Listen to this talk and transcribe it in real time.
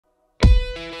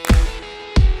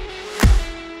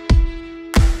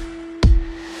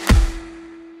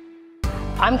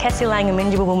I'm Cassie, a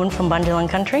Minjiba woman from Bundjalung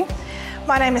country.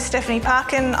 My name is Stephanie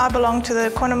Parkin. I belong to the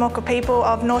Quandamoka people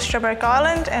of North Stradbroke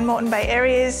Island and Moreton Bay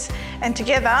areas, and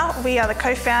together we are the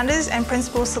co-founders and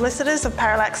principal solicitors of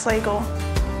Parallax Legal.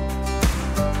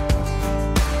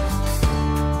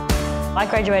 I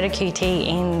graduated QUT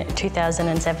in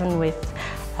 2007 with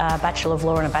a Bachelor of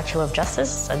Law and a Bachelor of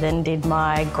Justice. I then did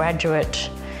my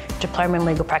graduate diploma in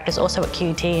legal practice also at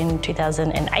QUT in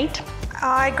 2008.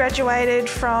 I graduated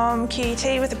from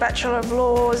QUT with a Bachelor of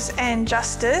Laws and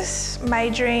Justice,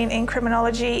 majoring in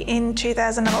criminology in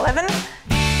 2011.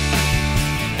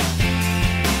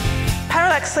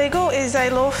 Parallax Legal is a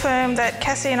law firm that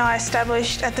Cassie and I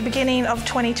established at the beginning of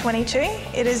 2022.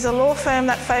 It is a law firm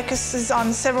that focuses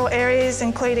on several areas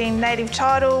including native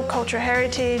title, cultural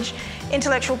heritage,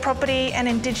 intellectual property and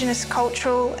Indigenous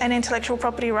cultural and intellectual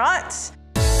property rights.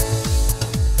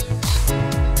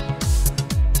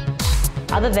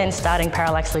 Other than starting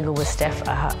Parallax Legal with Steph,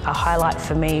 a highlight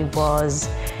for me was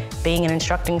being an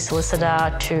instructing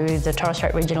solicitor to the Torres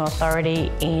Strait Regional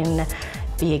Authority in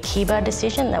the Akiba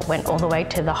decision that went all the way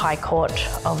to the High Court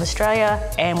of Australia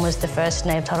and was the first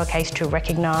native title case to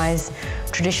recognise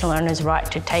traditional owners' right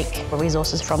to take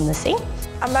resources from the sea.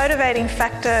 A motivating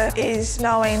factor is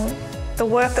knowing the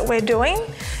work that we're doing,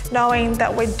 knowing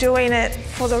that we're doing it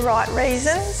for the right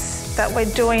reasons, that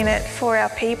we're doing it for our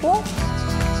people.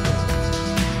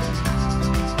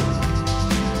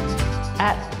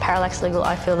 At Parallax Legal,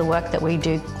 I feel the work that we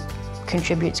do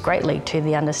contributes greatly to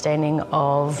the understanding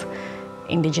of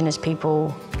Indigenous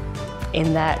people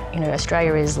in that,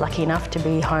 Australia is lucky enough to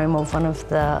be home of one of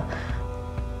the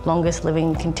longest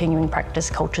living continuing practice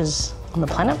cultures on the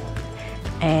planet.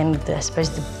 And I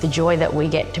suppose the joy that we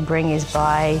get to bring is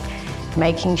by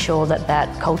making sure that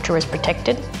that culture is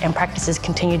protected and practices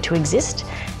continue to exist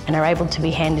and are able to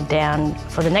be handed down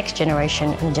for the next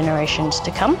generation and the generations to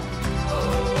come.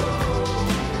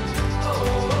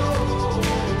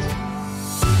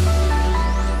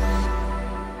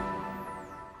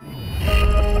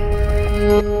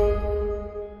 Thank you.